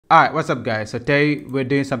Alright, what's up guys? So today we're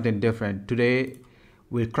doing something different. Today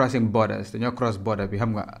we're crossing borders. Then you cross border.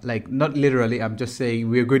 Like not literally, I'm just saying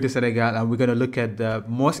we're going to Senegal and we're gonna look at the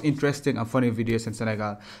most interesting and funny videos in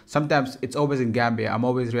Senegal. Sometimes it's always in Gambia. I'm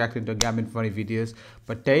always reacting to Gambian funny videos.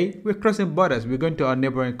 But today we're crossing borders. We're going to our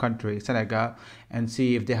neighboring country, Senegal, and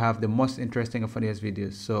see if they have the most interesting and funniest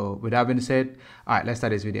videos. So with that being said, alright, let's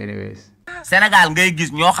start this video anyways. Sénégal ngay gis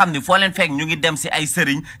ñoo xam ni foo leen fekk ñu ngi dem si ay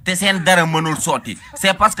sëriñ te seen dara mënul sotti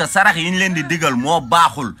c'est parce que sarax yi ñu leen di digal moo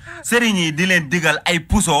baaxul sëriñ yi di leen digal ay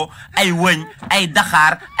puso ay wëñ ay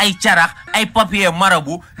daxaar ay carax ay papier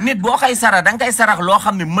marabu nit boo koy sarax da nga koy sarax loo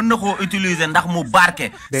xam ne mën na koo utiliser ndax mu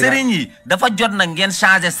barke sëriñ yi dafa jot na ngeen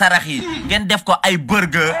changer sarax yi ngeen def ko ay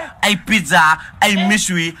burger ay pizza ay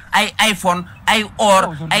méchoui ay iPhone ay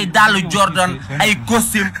or ay dàllu Jordan ay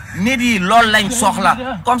costume nit yi loolu lañ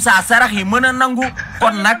soxla comme ça sarax yi mën a nangu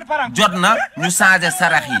kon nag jot na ñu changer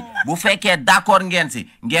sarax yi bu fekkee d'accord ngeen si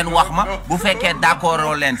ngeen wax ma bu fekkee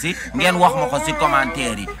d'accord leen si ngeen wax ma ko si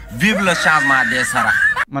commentaire yi vive le changement des sarax.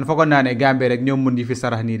 Man foogoon naa ne Gambie rek ñoom mun di fi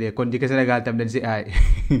sarax nii de kon jike Sénégal tam dañ si aay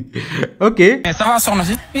ok. mais ça va soxna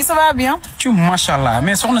si. oui ça va bien. ci macha allah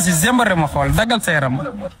mais soxna si zembare ma xool dagal sa yaram.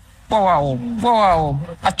 waaw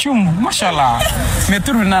acum macha allah mais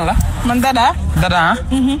tur bi nan la. man Dada. Dada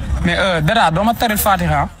mais Dada doo ma taril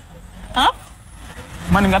Fatiha. ah.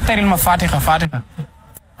 man nga taril ma Fatiha.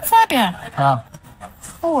 Fatiha. waaw.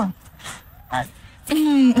 oh.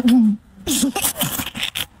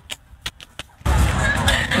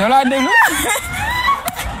 yow laa déglu.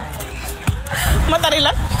 ma taril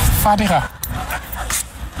la. Fatiha.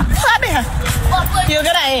 yow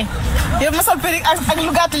gën a yow ma sol périg ak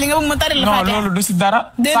lu gàtt li nga bëgg ma taril la. non loolu du si dara.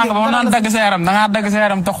 sànq ba ma naan dagg sa yaram da ngaa dagg sa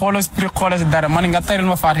yaram te xooloo si périg xooloo si dara man nga taril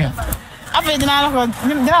ma Fatiha. après dinaa la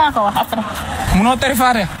ko wax après. munoo tari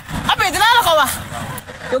Fatiha. après dinaa la ko wax.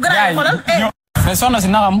 yow gën a xoolal. mais soxna si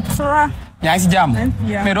naxam. yaa ngi si jàmm.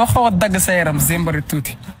 yaa mais doo xaw a dagg sa yaram zembari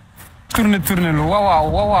tuuti. tourné lu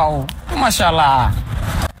waaw macha allah.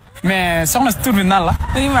 mais soxna si tur bi nan la.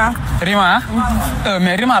 Rima.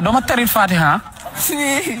 mais Rima doo ma taril Fatiha.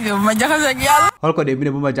 yow ma jaxase ak yàlla. xool ko de bi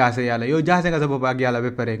ne bu ma jaxase yàlla yow jaxase nga sa bopp ak yàlla ba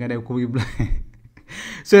pare nga ne ku muy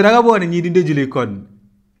so da nga boone ñii di ndejuli kon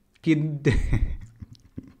kii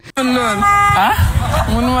loolu. ah.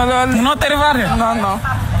 munuma loolu. munoo tari Fatiha. non.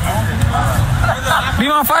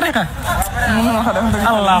 Rima Fatiha. munuma ko def.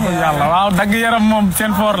 allahu yàlla waaw dagg yaram moom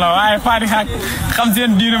seen foor la waaye Fatiha xam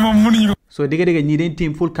seen diine moom mënuñu ko. so digga ñii dañ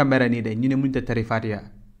team full camera nii de ñu ne muñu ta tari Fatiha.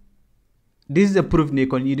 This is the proof ni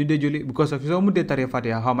kon ñii di julli because of soo mu dee tari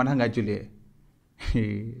Fatiha xaw ma naka nga jullee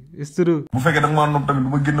it's true. bu fekkee da nga maa nopp tamit du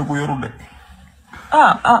ma génn ko yorul de.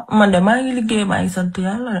 man de maa ngi liggéey maa ngi sant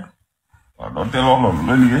yàlla de. waaw doon teel wax loolu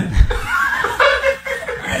looy liggéey.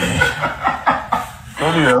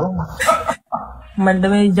 loolu yow. man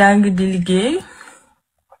damay jàng di liggéey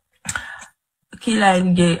kii laay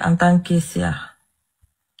liggéey en tant que caissière.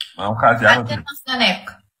 maanaam xaalis yaa ngi alternance la nekk.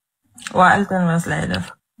 waa alternance lay def.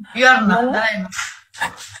 yor na dalay na.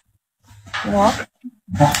 waaw.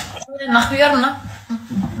 ndax yor na.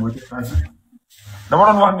 dama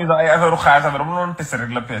doon wax ni sax ay affaire xaalis sax dama doon testé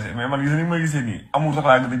rek la peese mais man gis ni ma gisee nii amul sax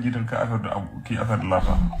laa gën a jiital que affaire de am kii affaire de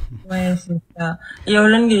l'argent. waaye c'est ça yow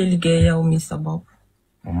lan ngay liggéey yow mi sa bopp.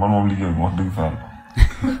 moom liggéey bi wax dëgg fa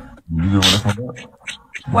liggéey ma def ma dara.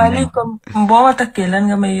 waaye léegi comme boo ma takkee lan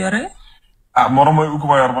nga may yore. morom mooy ku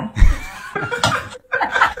ma yor man.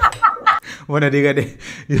 wana digga de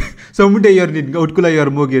soo mu dee yor nit nga ut ku la yor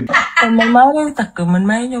moo gën. man maa ngi takk man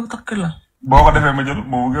maa ngi ñëw takk la. boo ko defee ma jël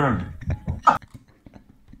moo ma gënal di.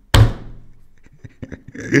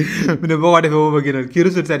 mu ne boo ko defee moo ma gënal kii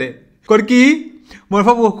rusut sa de kon kii moom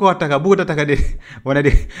fa bëgg koo taka bëggut a taka de wana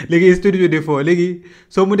de léegi studio de foo léegi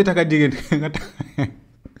soo mu dee taka jigéen nga takk.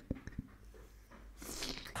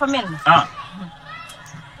 fa mel ni.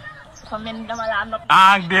 fa mel ni dama laa nopp.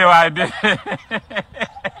 dee waay de.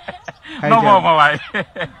 non ma waay.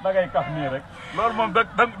 da ngay kaf nii rek. loolu moom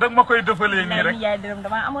da ma koy defalee nii rek. yaay dërëm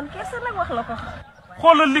dama amoon kersa nag wax la ko.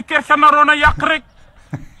 xoolal li kersa naroon a yàq rek.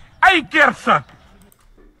 ay kersa.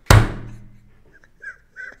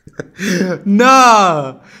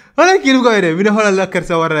 non. xoolal kii nu ko de mi ne xoolal la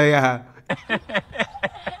kersa war a yaa.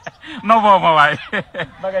 non ma waay.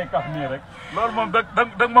 da ngay kaf nii rek. loolu moom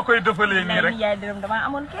da ma koy defalee nii rek. yaay dërëm dama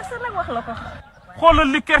amoon kersa nag wax la ko. xoolal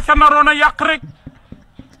li kersa naroon a yàq rek.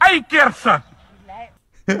 ay kersa.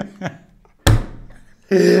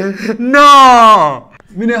 non.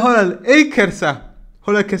 mi ne xoolal ay kersa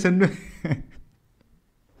xoolal kersa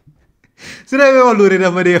su ne wax lu rëy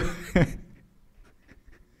dafa dee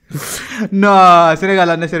non Senegal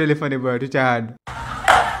not necessarily funny boy to caaxaan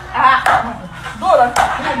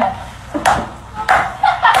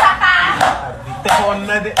Tekoon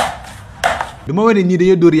na de. du ma wane ñii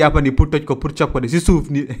dañoo dóor yàppa ni pour toj ko pour cop ko de si suuf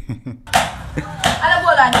ni ala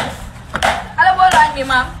boolaañ bi ala boolaañ bi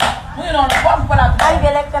maam mu ngi noonu boo am palaat añ bi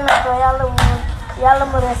lekk na ko yàlla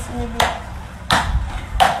mu res yi bi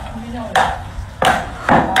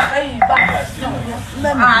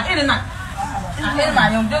iri nag iri maa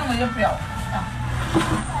ñoom dégg nga yëpp yow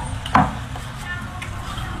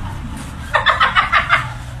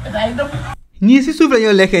ñii si suuf la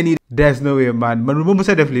ñoo lekkee nii there's no way man man ma mës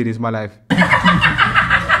a def lii this my life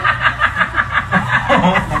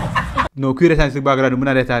non kuy retaan si background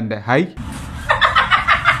mën a retaan de hay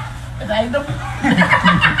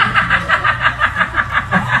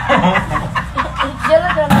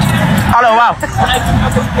allo waaw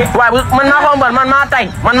waaw man maa ko ëmbal man maa tay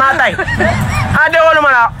ah déggoo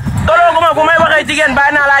ma la toloo ma bu may waxee jigéen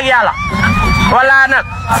bàyyi naa la ak yàlla wala nag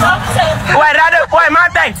waaye daa de waaye maa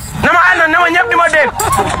tay na ma àndoon na ma ñëpp di ma dégg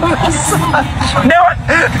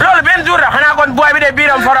loolu benn jour la xanaa kon booy bi de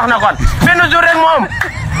biiram forox na kon benn jour rek moom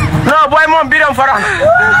non booy moom biiram forox na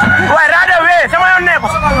waaye daa de wee sama yoon ne ko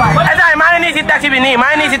état maa ngi nii si taxi bi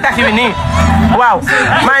nii waaw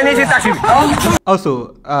maa ngi nii si taxi bi.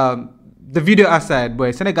 Also the video aside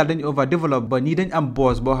boy Senegal dañu overdevelop ba ñii dañ am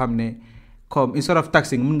boss boo xam ne comme instead of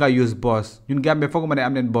taxi mun nga use boss ñun Gambie foog ma ne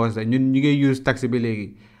am neen boss de ñun ñu ngi use taxi bi léegi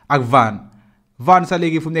ak van sax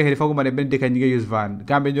léegi fu mu nekk nii foog ma ne benn dëkk ñu ngi use van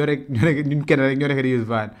Gambie ñoo rek ñun kenn rek ñoo nekk di use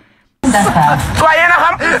van. waaw yéen a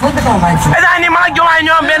xam état ni ma ak Diomaye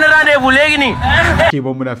ñoo am benn rendez-vous léegi nii. kii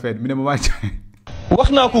moom mun a feet mi ne ma wax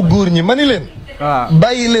naa ko góor ñi ma ni leen. waaw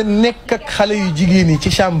bàyyi leen nekk ak xale yu jigéen yi ci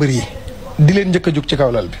chambre yi di leen njëkk a jug ci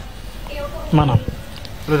kaw lal bi maanaam.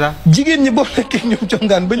 lu tax jigéen ñi boo nekkee ñoom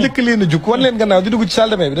congaan ba njëkk leen a jug war leen gannaaw di dugg ci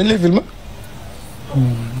salle de bain bi dañ lay filma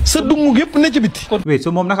sa dungu yëpp ne ci biti. wait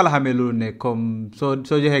so moom naka la xamee loolu ne comme soo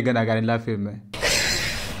joxee gannaaw gaa dañ laa filmé.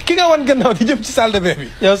 ki nga wan gannaaw di jëm ci salle de bain bi.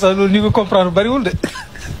 yow sax loolu ni ko comprendre bariwul de.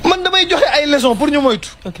 man damay joxe ay leçon pour ñu moytu.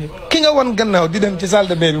 ki nga wan gannaaw di dem ci salle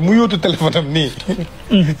de bain bi mu yóotu téléphone am nii.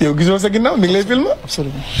 yow gisoo sa ginnaaw mi ngi lay filma.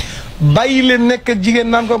 absolument bàyyi leen nekk ak jigéen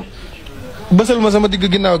naan ko bësal ma sama digg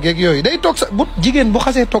ginnaaw geeg yooyu day toog sa bu jigéen bu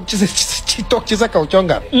xasee toog ci sa kaw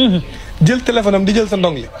congaan. jël téléphone am di jël sa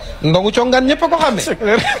ndong li ndongu congaan ñëpp a ko xàmmee.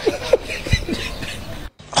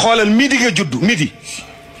 xoolal midi nga judd midi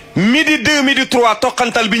 2 midi 3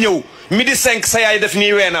 toqantal bi ñëw midi 5 sa yaay def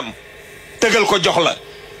nii weenam tëgal ko jox la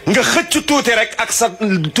nga xëcc tuuti rek ak sa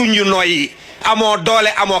tuñ yu nooy yi amoo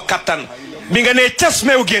doole amoo kattan bi nga nee cas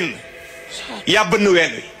meew génn yàbb nu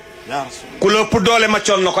ween wi ku la ëpp doole ma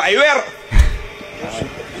coon na ko ay weer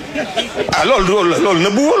ah loolu na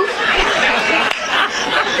buwul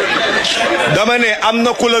dama ne am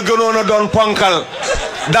na ku la gënoon a doon ponkal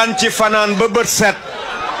daan ci fanaan ba bët set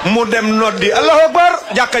mu dem noddi allahu akbar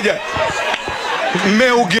jàkka ja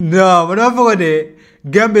meew gi non ma dama foog ne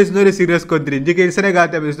Gambia is not a serious country njëkkee Sénégal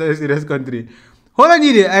tamit is not a serious country xoolal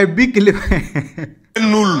ñii de ay big clip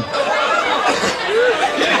nul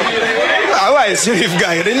ah waaye Chérif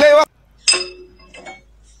gars yi dañ lay wax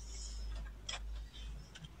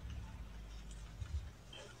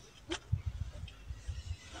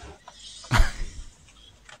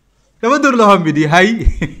dama dóor loxoom bi di hay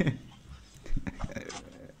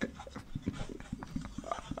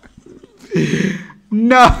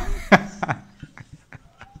non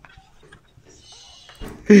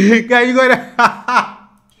gars yi ko def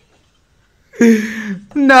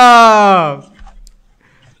non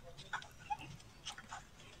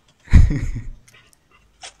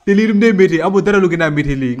te lii dum dee métti amul dara lu gën a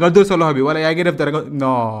métti lii nga dóor sa loxo bi wala yaa ngi def dara nga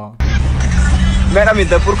non. Mais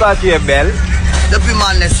Aminata, pourquoi tu es belle? Depuis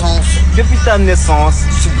ma naissance. Depuis ta naissance.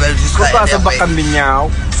 Je suis belle jusqu'à pourquoi sa bakkan bi ñaaw?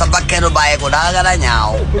 Sa bakkan bàyyi ko daa gën a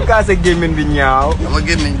ñaaw. Pourquoi sa gémmiñ bi ñaaw? Sama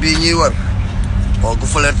gémmiñ bi ñuy wër. boo ko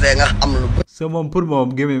flirté nga xam lu. So moom pour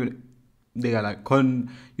moom gémmiñ dégg la kon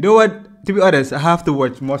you know what, to be honest, I have to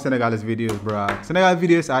watch more Senegalese videos, bro. Senegal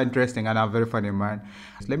videos are interesting and are very funny, man.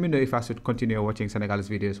 Let me know if I should continue watching Senegalese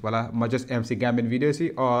videos. Well, I just MC Gambian videos,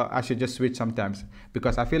 or I should just switch sometimes,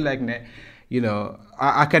 because I feel like, you know,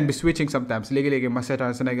 I can be switching sometimes. Legi ma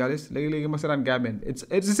seetaan Senegalese, legi ma seetaan Gambian. It's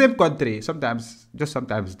the same country sometimes, just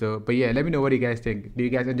sometimes though. But yeah, let me know what you guys think. Do you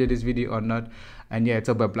guys enjoy this video or not? And yeah, it's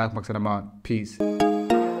up by Black Max and I'm out. Peace.